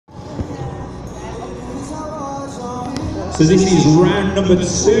So this is round number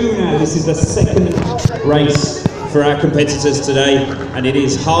 2 now. This is the second race for our competitors today, and it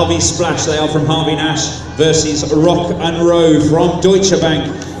is Harvey Splash. They are from Harvey Nash versus Rock and Row from Deutsche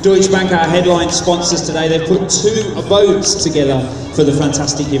Bank. Deutsche Bank, our headline sponsors today. They've put 2 boats together for the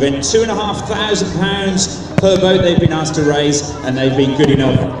fantastic event. £2,500 per boat they've been asked to raise, and they've been good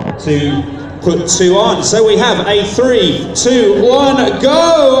enough to put 2 on. So we have a 3, 2, 1,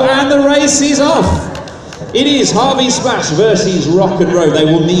 go, and the race is off. It is Harvey Splash versus Rock and Row. They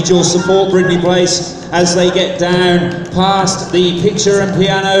will need your support, Brindley Place, as they get down past the picture and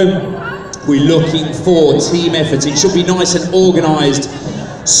piano. We're looking for team effort. It should be nice and organised.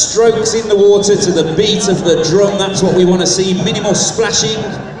 Strokes in the water to the beat of the drum. That's what we want to see. Minimal splashing.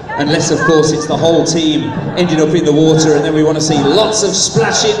 Unless, of course, it's the whole team ending up in the water, and then we want to see lots of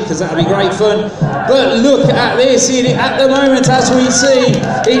splashing, because that'll be great fun. But look at this. At the moment, as we see,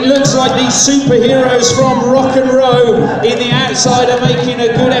 it looks like these superheroes from Rock and Row in the outside are making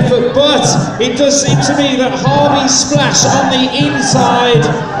a good effort, but it does seem to me that Harvey Splash on the inside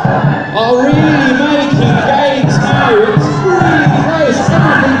are really making gains now. It's really close.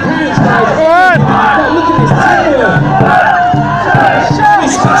 Everything counts, guys. But look at this teamwork.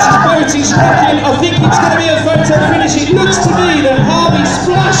 He's rocking. I think it's going to be a photo finish. It looks to me that Harvey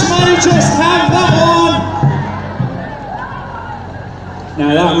Splash may just have that one.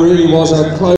 Now that really was a close